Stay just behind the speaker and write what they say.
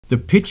The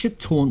pitch at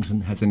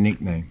Taunton has a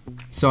nickname,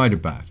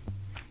 Ciderbad,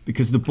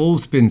 because the ball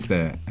spins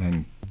there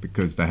and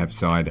because they have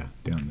cider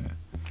down there.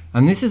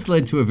 And this has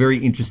led to a very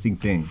interesting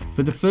thing.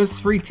 For the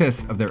first 3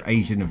 tests of their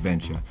Asian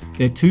adventure,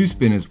 their 2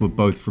 spinners were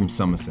both from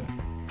Somerset.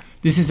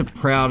 This is a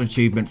proud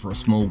achievement for a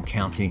small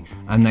county,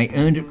 and they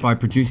earned it by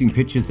producing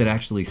pitches that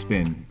actually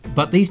spin.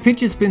 But these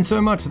pitches spin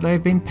so much that they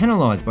have been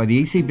penalised by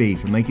the ECB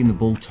for making the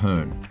ball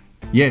turn.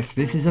 Yes,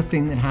 this is a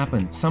thing that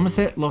happened.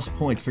 Somerset lost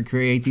points for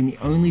creating the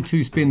only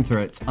 2 spin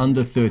threats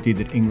under 30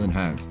 that England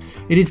has.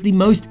 It is the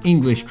most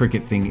English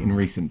cricket thing in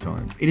recent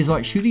times. It is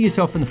like shooting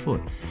yourself in the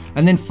foot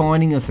and then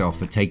finding yourself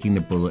for taking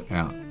the bullet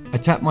out. I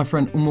tapped my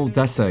friend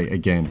Moeen Ali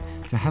again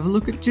to have a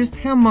look at just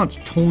how much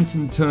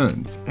Taunton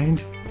turns,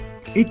 and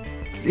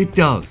it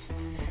does.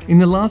 In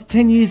the last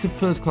 10 years of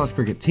first class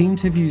cricket,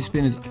 teams have used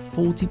spinners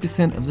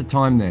 40% of the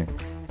time there.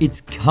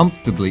 It's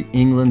comfortably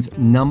England's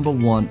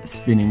 #1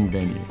 spinning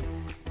venue.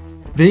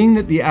 Being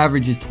that the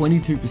average is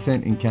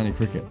 22% in county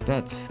cricket,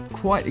 that's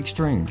quite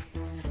extreme.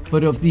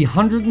 But of the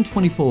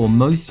 124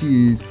 most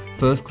used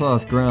first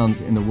class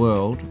grounds in the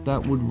world,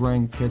 that would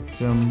rank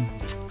at,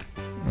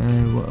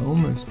 we're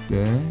almost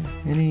there,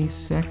 any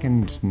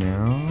second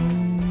now,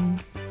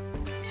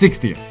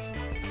 60th.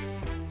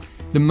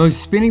 The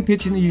most spinning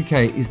pitch in the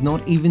UK is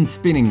not even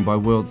spinning by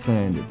world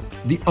standards.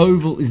 The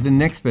Oval is the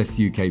next best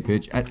UK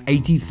pitch at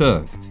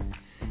 81st.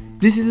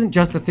 This isn't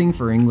just a thing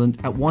for England.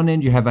 At one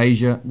end you have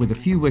Asia with a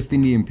few West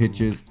Indian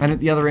pitches, and at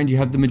the other end you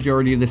have the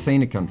majority of the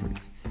SCGM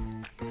countries.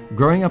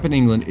 Growing up in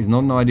England is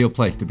not an ideal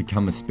place to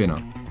become a spinner.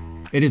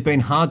 It has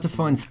been hard to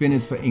find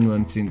spinners for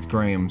England since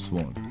Graham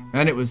Swan,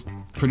 and it was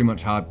pretty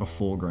much hard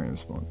before Graham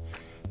Swan.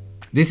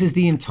 This is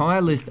the entire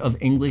list of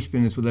English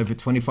spinners with over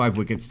 25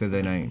 wickets to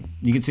their name.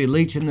 You can see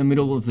Leach in the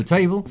middle of the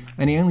table,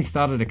 and he only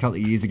started a couple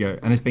of years ago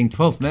and has been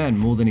 12th man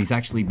more than he's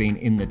actually been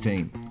in the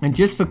team. And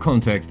just for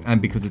context, and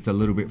because it's a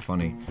little bit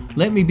funny,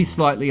 let me be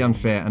slightly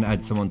unfair and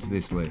add someone to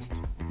this list.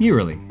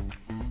 Urali.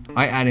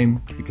 I add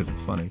him because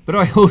it's funny, but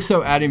I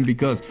also add him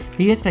because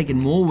he has taken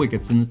more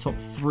wickets than the top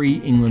 3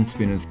 England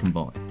spinners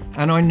combined.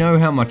 And I know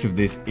how much of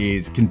this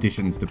is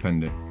conditions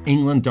dependent.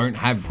 England don't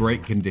have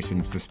great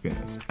conditions for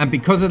spinners. And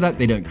because of that,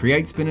 they don't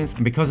create spinners.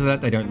 And because of that,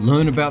 they don't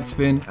learn about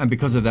spin. And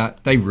because of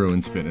that, they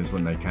ruin spinners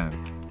when they can.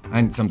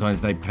 And sometimes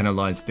they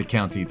penalise the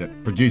county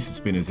that produces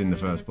spinners in the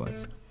first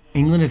place.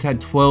 England has had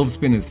 12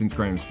 spinners since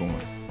Graham Swan.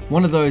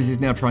 One of those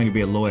is now trying to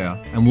be a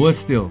lawyer. And worse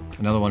still,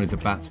 another one is a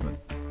batsman.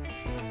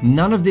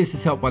 None of this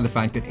is helped by the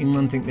fact that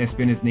England think their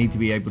spinners need to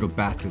be able to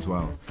bat as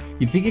well.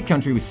 You'd think a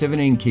country with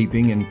 17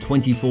 keeping and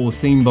 24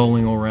 seam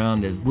bowling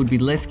all-rounders would be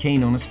less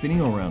keen on a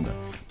spinning all-rounder.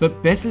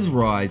 But Bess's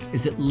rise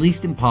is at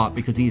least in part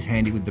because he is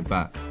handy with the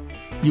bat.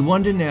 You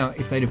wonder now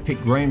if they'd have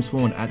picked Graham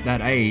Swan at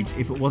that age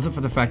if it wasn't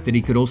for the fact that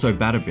he could also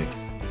bat a bit.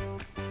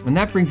 And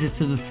that brings us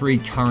to the 3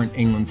 current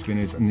England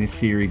spinners in this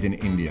series in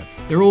India.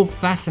 They're all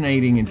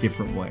fascinating in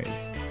different ways.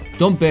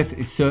 Dom Bess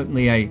is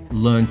certainly a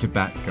learn to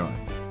bat guy.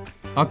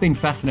 I've been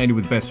fascinated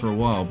with Bess for a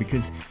while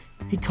because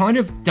he kind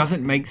of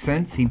doesn't make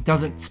sense. He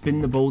doesn't spin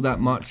the ball that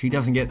much. He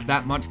doesn't get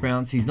that much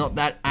bounce. He's not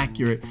that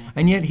accurate.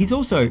 And yet he's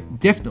also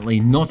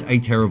definitely not a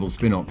terrible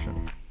spin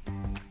option.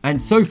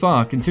 And so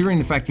far, considering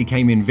the fact he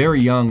came in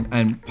very young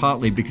and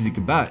partly because he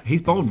could bat,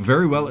 he's bowled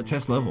very well at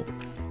test level.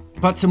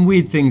 But some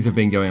weird things have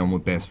been going on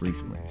with Bess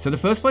recently. So the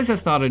first place I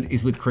started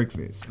is with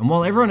CricViz. And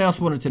while everyone else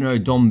wanted to know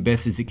Dom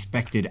Bess's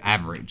expected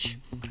average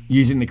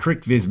using the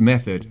CricViz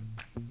method,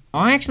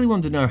 I actually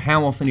wanted to know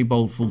how often he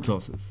bowled full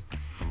tosses.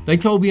 They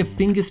told me of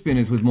finger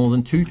spinners with more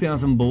than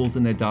 2,000 balls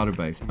in their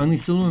database. Only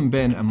Suleiman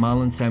Ben and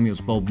Marlon Samuels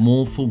bowled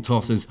more full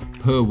tosses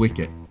per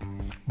wicket.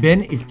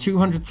 Ben is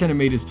 200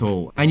 centimeters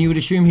tall, and you would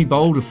assume he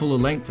bowled a fuller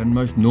length than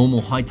most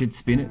normal heighted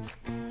spinners.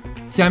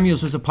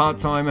 Samuels was a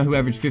part-timer who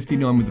averaged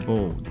 59 with the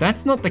ball.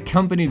 That's not the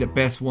company that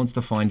Bess wants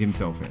to find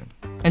himself in.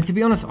 And to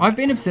be honest, I've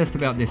been obsessed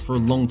about this for a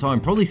long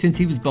time, probably since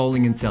he was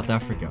bowling in South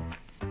Africa.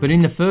 But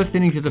in the first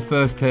innings of the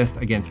first test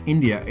against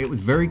India, it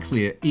was very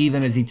clear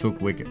even as he took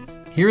wickets.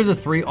 Here are the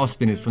 3 off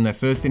spinners from their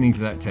first innings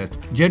of that test.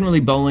 Generally,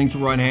 bowling to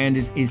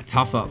right-handers is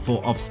tougher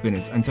for off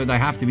spinners, and so they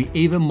have to be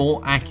even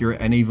more accurate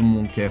and even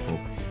more careful.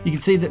 You can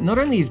see that not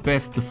only is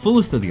Bess the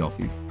fullest of the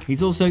offies,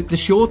 he's also the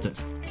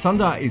shortest.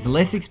 Sundar is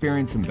less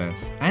experienced than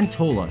Bess and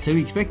taller, so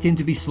we expect him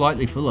to be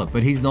slightly fuller,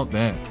 but he's not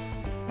there.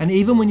 And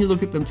even when you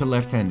look at them to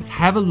left-handers,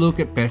 have a look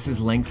at Bess's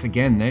lengths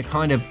again. They're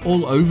kind of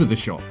all over the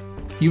shop.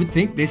 You would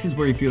think this is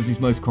where he feels he's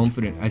most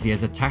confident, as he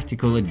has a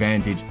tactical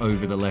advantage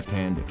over the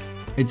left-hander.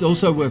 It's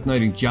also worth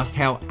noting just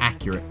how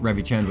accurate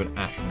Ravichandran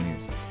Ashwin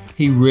is.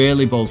 He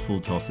rarely bowls full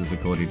tosses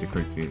according to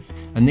CricViz,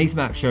 and these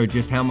maps show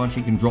just how much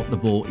he can drop the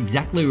ball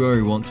exactly where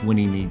he wants when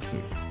he needs to.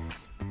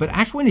 But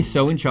Ashwin is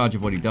so in charge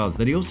of what he does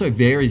that he also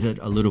varies it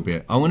a little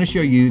bit. I want to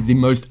show you the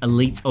most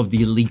elite of the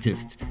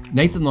elitist.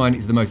 Nathan Lyon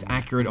is the most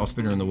accurate off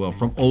spinner in the world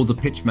from all the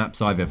pitch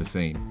maps I've ever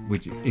seen,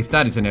 which if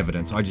that isn't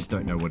evidence, I just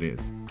don't know what is.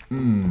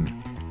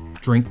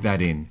 Drink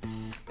that in.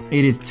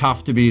 It is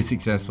tough to be a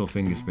successful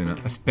finger spinner,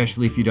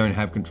 especially if you don't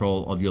have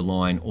control of your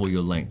line or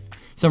your length.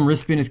 Some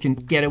wrist spinners can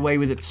get away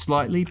with it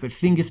slightly, but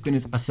finger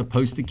spinners are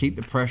supposed to keep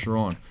the pressure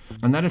on.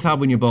 And that is hard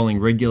when you're bowling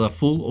regular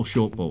full or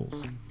short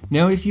balls.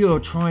 Now, if you're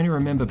trying to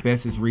remember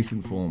Bess's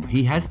recent form,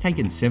 he has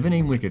taken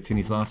 17 wickets in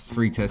his last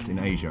 3 tests in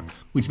Asia,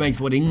 which makes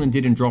what England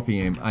did in dropping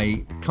him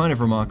a kind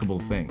of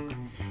remarkable thing.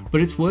 But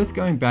it's worth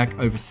going back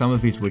over some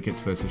of his wickets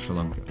versus Sri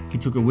Lanka. He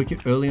took a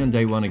wicket early on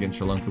day 1 against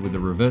Sri Lanka with a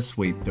reverse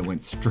sweep that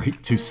went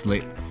straight to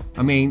slip.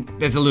 I mean,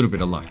 there's a little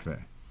bit of luck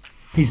there.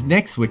 His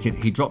next wicket,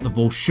 he dropped the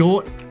ball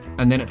short,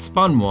 and then it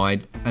spun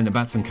wide, and the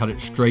batsman cut it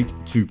straight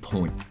to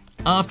point.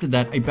 After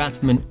that, a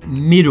batsman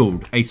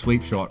middled a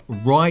sweep shot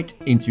right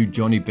into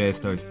Jonny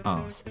Bairstow's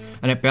arse,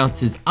 and it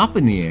bounces up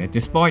in the air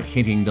despite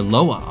hitting the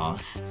lower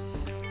arse.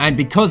 And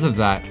because of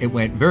that, it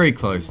went very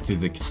close to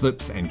the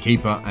slips and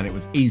keeper, and it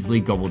was easily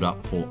gobbled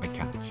up for a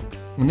catch.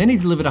 And then he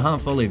delivered a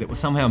half volley that was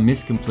somehow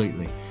missed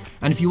completely.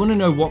 And if you want to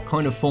know what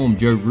kind of form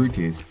Joe Root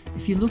is,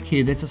 if you look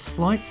here, there's a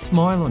slight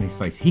smile on his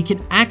face. He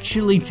can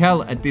actually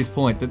tell at this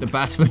point that the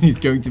batsman is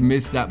going to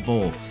miss that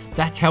ball.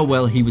 That's how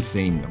well he was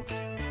seeing them.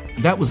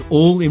 That was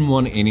all in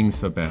one innings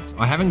for Bess.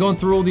 I haven't gone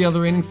through all the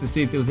other innings to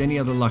see if there was any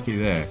other lucky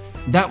there.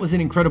 That was an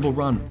incredible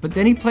run. But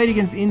then he played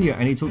against India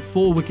and he took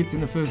 4 wickets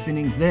in the first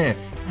innings there.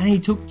 And he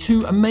took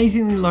 2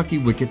 amazingly lucky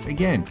wickets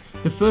again.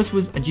 The first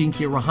was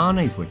Ajinkya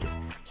Rahane's wicket.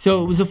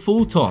 So it was a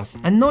full toss,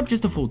 and not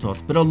just a full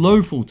toss, but a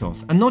low full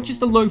toss. And not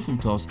just a low full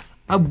toss,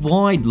 a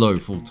wide low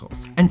full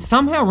toss. And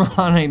somehow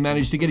Rahane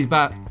managed to get his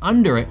bat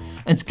under it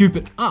and scoop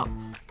it up,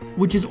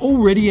 which is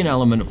already an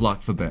element of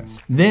luck for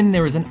Bess. Then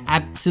there is an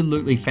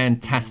absolutely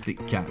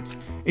fantastic catch.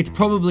 It's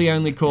probably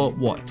only caught,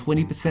 what,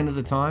 20% of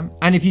the time?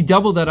 And if you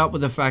double that up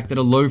with the fact that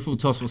a low full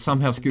toss was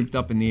somehow scooped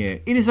up in the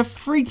air, it is a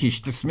freakish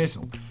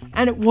dismissal.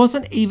 And it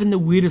wasn't even the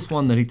weirdest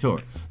one that he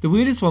took. The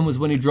weirdest one was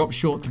when he dropped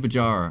short to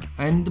Pujara,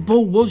 and the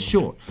ball was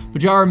short.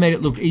 Pujara made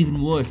it look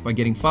even worse by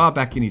getting far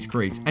back in his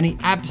crease, and he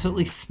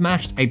absolutely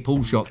smashed a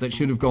pull shot that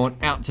should have gone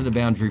out to the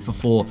boundary for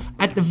 4,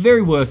 at the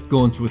very worst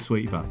gone to a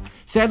sweeper.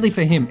 Sadly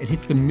for him, it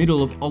hits the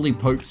middle of Ollie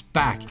Pope's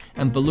back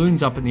and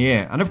balloons up in the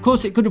air, and of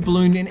course it could have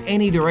ballooned in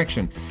any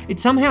direction. It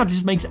somehow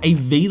just makes a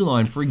V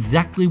line for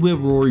exactly where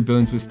Rory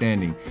Burns was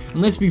standing.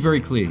 And let's be very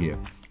clear here.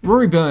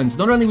 Rory Burns,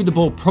 not only would the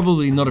ball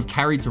probably not have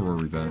carried to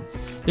Rory Burns,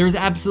 there is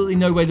absolutely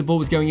no way the ball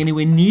was going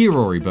anywhere near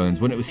Rory Burns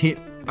when it was hit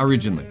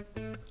originally.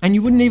 And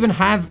you wouldn't even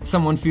have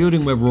someone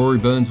fielding where Rory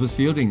Burns was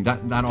fielding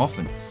that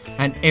often.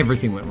 And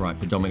everything went right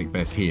for Dominic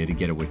Bess here to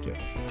get a wicket.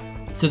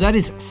 So that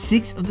is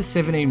 6 of the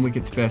 17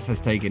 wickets Bess has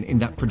taken in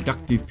that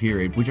productive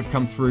period, which have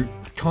come through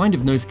kind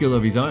of no skill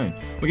of his own.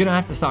 We're going to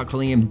have to start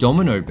calling him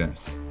Domino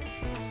Bess.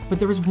 But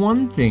there is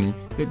one thing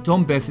that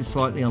Dom Bess is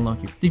slightly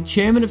unlucky. The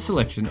chairman of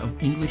selection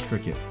of English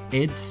cricket,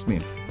 Ed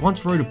Smith,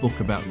 once wrote a book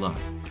about luck.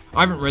 I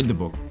haven't read the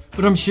book,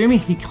 but I'm assuming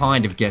he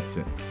kind of gets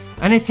it.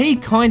 And if he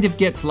kind of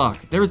gets luck,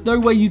 there is no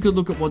way you could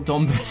look at what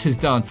Dom Bess has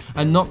done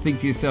and not think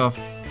to yourself,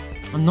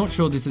 I'm not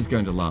sure this is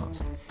going to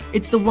last.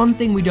 It's the one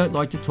thing we don't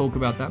like to talk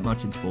about that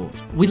much in sports.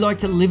 We like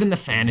to live in the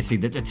fantasy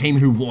that the team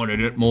who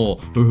wanted it more,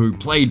 who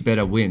played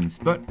better, wins.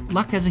 But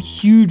luck has a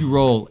huge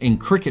role in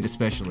cricket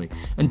especially,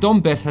 and Dom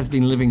Bess has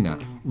been living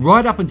that,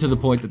 right up until the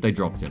point that they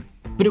dropped him.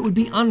 But it would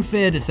be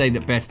unfair to say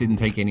that Bess didn't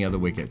take any other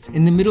wickets.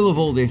 In the middle of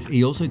all this,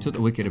 he also took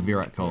the wicket of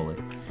Virat Kohli.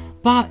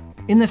 But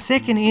in the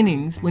second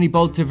innings, when he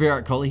bowled to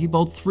Virat Kohli, he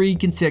bowled 3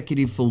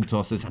 consecutive full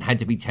tosses and had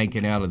to be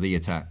taken out of the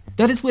attack.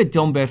 That is where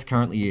Dom Bess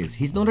currently is.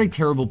 He's not a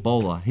terrible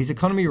bowler. His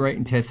economy rate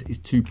in tests is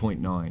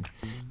 2.9.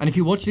 And if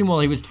you watched him while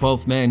he was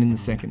 12th man in the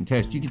second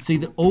test, you could see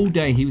that all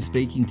day he was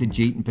speaking to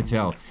Jeetan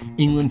Patel,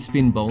 England's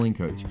spin bowling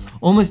coach.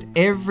 Almost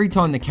every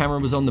time the camera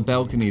was on the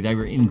balcony, they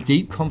were in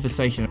deep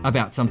conversation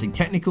about something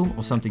technical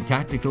or something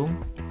tactical.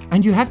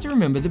 And you have to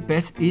remember that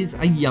Bess is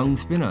a young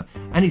spinner,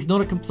 and he's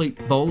not a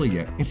complete bowler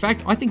yet. In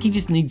fact, I think he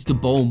just needs to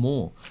bowl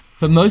more.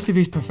 For most of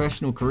his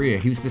professional career,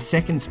 he was the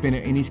second spinner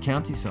in his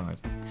county side.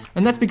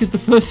 And that's because the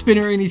first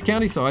spinner in his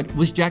county side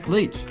was Jack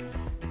Leach.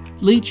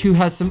 Leach, who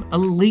has some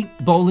elite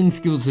bowling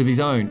skills of his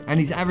own, and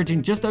he's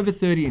averaging just over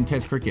 30 in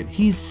Test cricket.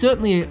 He's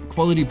certainly a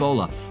quality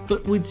bowler,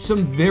 but with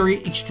some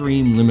very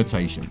extreme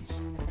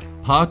limitations.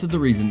 Part of the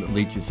reason that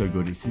Leach is so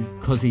good is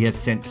because he has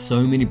sent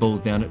so many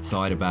balls down at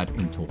Ciderabad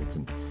in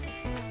Taunton.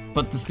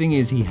 But the thing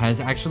is, he has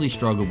actually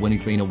struggled when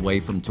he's been away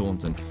from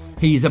Taunton.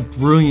 He's a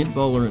brilliant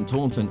bowler in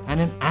Taunton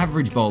and an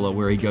average bowler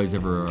where he goes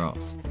everywhere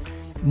else.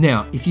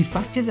 Now, if you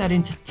factor that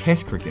into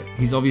Test cricket,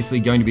 he's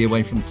obviously going to be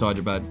away from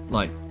Ciderabad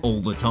like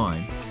all the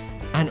time.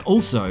 And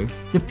also,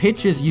 the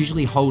pitches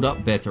usually hold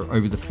up better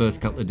over the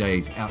first couple of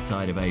days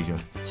outside of Asia.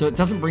 So it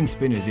doesn't bring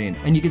spinners in.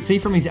 And you can see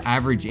from his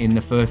average in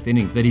the first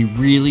innings that he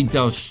really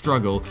does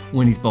struggle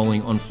when he's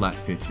bowling on flat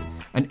pitches.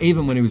 and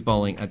even when he was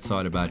bowling at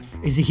Ciderabad,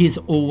 is he has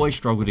always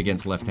struggled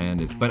against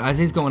left-handers. But as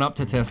he's gone up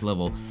to test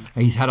level,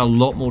 he's had a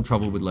lot more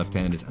trouble with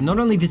left-handers. And not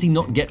only does he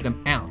not get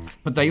them out,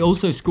 but they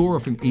also score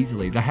off him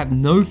easily. They have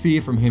no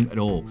fear from him at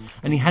all,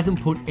 and he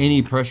hasn't put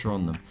any pressure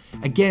on them.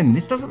 Again,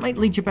 this doesn't make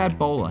Leach a bad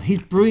bowler.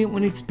 He's brilliant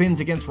when he spins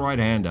against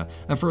right-hander,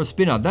 and for a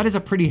spinner, that is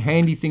a pretty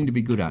handy thing to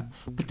be good at.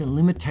 But the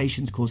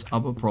limitations cause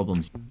other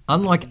problems.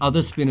 Unlike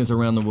other spinners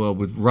around the world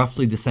with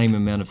roughly the same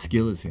amount of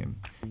skill as him,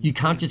 you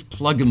can't just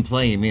plug and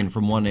play him in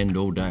from one end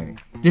all day.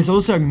 There's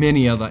also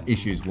many other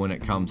issues when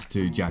it comes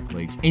to Jack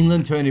Leach.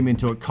 England turned him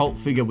into a cult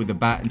figure with the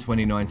bat in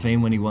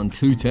 2019 when he won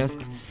 2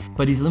 tests,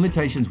 but his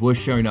limitations were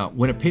shown up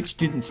when a pitch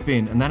didn't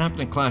spin, and that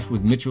happened to clash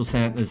with Mitchell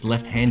Santner's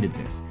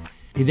left-handedness.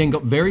 He then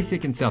got very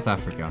sick in South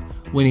Africa,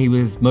 when he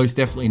was most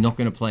definitely not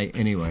going to play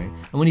anyway,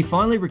 and when he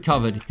finally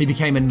recovered, he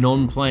became a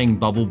non-playing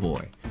bubble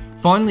boy.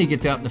 Finally, he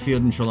gets out in the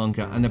field in Sri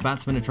Lanka, and the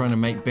batsmen are trying to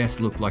make Bess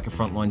look like a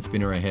frontline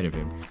spinner ahead of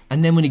him.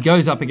 And then when he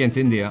goes up against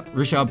India,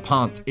 Rishabh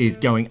Pant is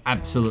going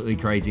absolutely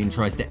crazy and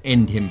tries to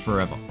end him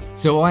forever.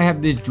 So I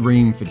have this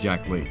dream for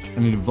Jack Leach,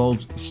 and it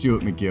involves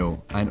Stuart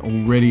MacGill, and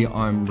already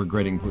I'm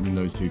regretting putting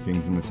those two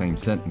things in the same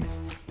sentence.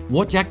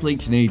 What Jack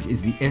Leach needs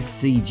is the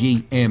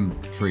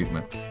SCGM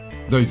treatment.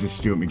 Those are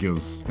Stuart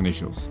MacGill's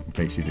initials, in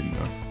case you didn't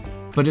know.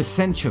 But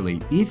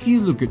essentially, if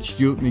you look at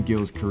Stuart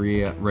MacGill's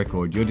career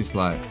record, you're just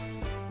like,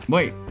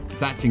 wait,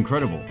 that's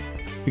incredible.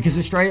 Because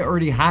Australia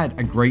already had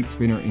a great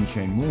spinner in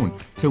Shane Warne.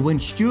 So when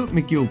Stuart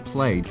MacGill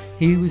played,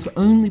 he was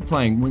only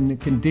playing when the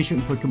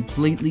conditions were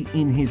completely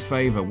in his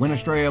favour, when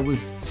Australia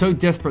was so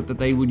desperate that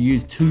they would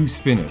use 2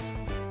 spinners.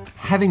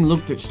 Having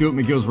looked at Stuart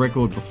MacGill's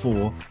record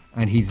before,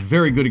 and he's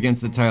very good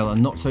against the tail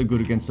and not so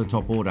good against the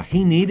top order,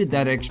 he needed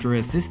that extra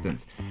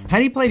assistance.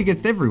 Had he played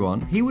against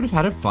everyone, he would have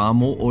had a far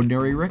more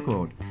ordinary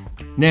record.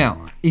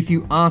 Now, if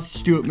you asked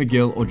Stuart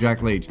MacGill or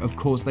Jack Leach, of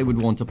course they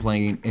would want to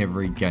play in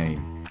every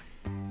game.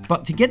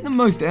 But to get the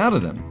most out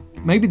of them,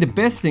 maybe the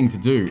best thing to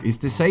do is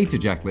to say to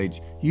Jack Leach,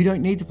 you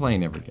don't need to play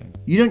in every game.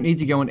 You don't need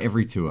to go on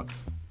every tour.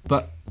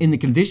 But in the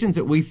conditions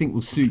that we think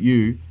will suit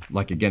you,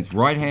 like against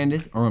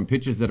right-handers or on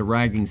pitches that are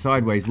ragging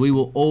sideways, we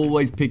will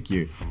always pick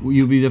you.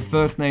 You'll be the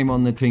first name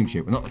on the team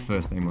sheet. Well, not the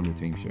first name on the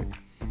team sheet.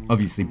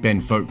 Obviously,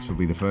 Ben Folkes will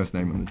be the first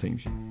name on the team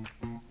sheet.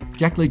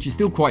 Jack Leach is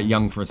still quite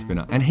young for a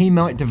spinner, and he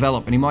might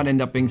develop, and he might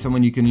end up being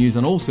someone you can use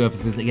on all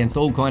surfaces against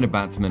all kind of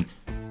batsmen.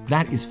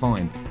 That is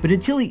fine. But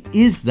until he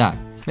is that,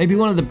 maybe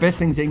one of the best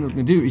things England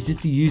can do is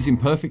just to use him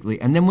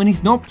perfectly, and then when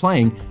he's not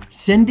playing,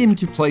 send him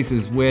to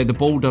places where the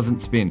ball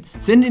doesn't spin.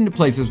 Send him to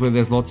places where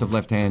there's lots of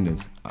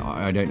left-handers.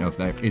 I don't know if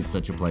there is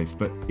such a place,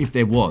 but if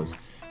there was,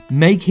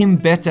 make him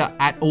better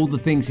at all the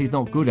things he's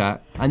not good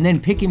at, and then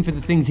pick him for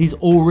the things he's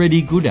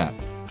already good at.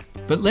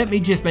 But let me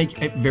just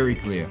make it very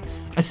clear.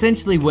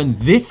 Essentially, when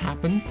this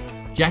happens,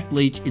 Jack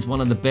Leach is one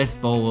of the best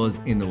bowlers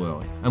in the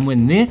world. And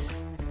when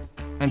this,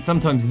 and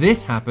sometimes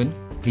this happen,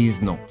 he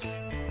is not.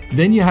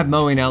 Then you have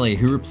Moeen Ali,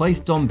 who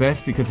replaced Dom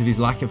Bess because of his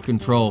lack of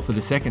control for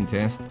the second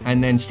test,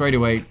 and then straight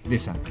away,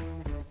 this happened.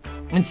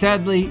 And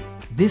sadly,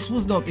 this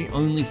was not the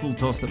only full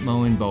toss that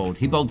Moeen bowled.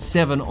 He bowled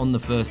 7 on the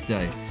first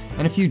day,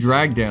 and a few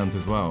drag downs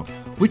as well,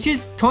 which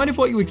is kind of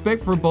what you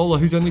expect for a bowler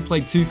who's only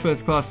played 2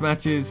 first-class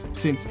matches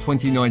since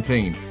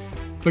 2019.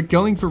 But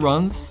going for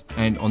runs,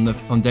 and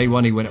on day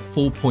 1 he went at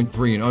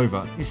 4.3 and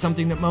over, is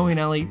something that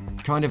Moeen Ali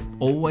kind of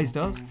always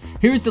does.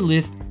 Here is the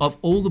list of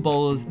all the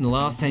bowlers in the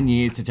last 10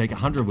 years to take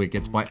 100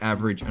 wickets by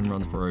average and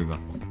runs per over.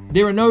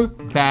 There are no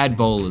bad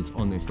bowlers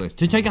on this list.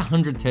 To take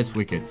 100 test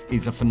wickets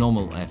is a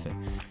phenomenal effort.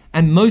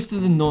 And most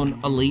of the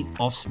non-elite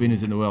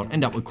off-spinners in the world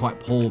end up with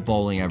quite poor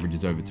bowling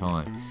averages over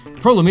time.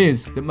 The problem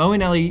is that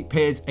Moeen Ali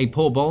pairs a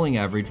poor bowling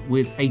average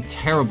with a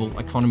terrible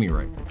economy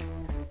rate.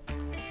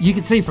 You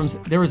can see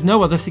there is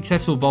no other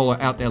successful bowler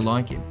out there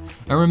like him.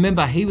 And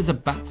remember, he was a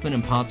batsman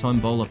and part-time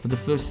bowler for the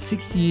first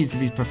 6 years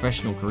of his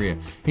professional career.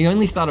 He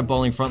only started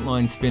bowling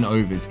frontline spin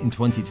overs in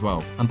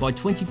 2012, and by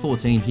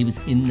 2014 he was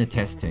in the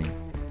test team.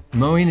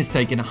 Moeen has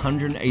taken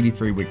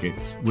 183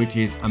 wickets, which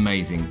is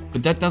amazing,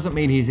 but that doesn't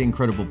mean he's an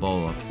incredible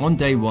bowler. On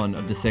day 1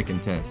 of the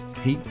second test,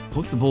 he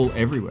put the ball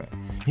everywhere.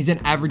 He's an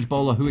average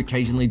bowler who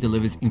occasionally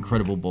delivers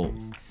incredible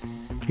balls.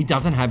 He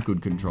doesn't have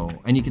good control,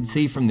 and you can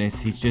see from this,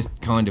 he's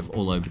just kind of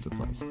all over the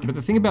place. But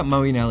the thing about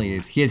Moeen Ali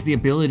is, he has the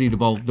ability to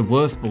bowl the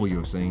worst ball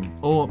you've seen,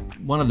 or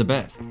one of the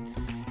best.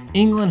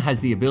 England has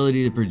the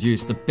ability to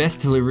produce the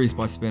best deliveries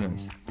by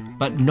spinners,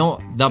 but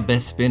not the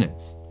best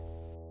spinners.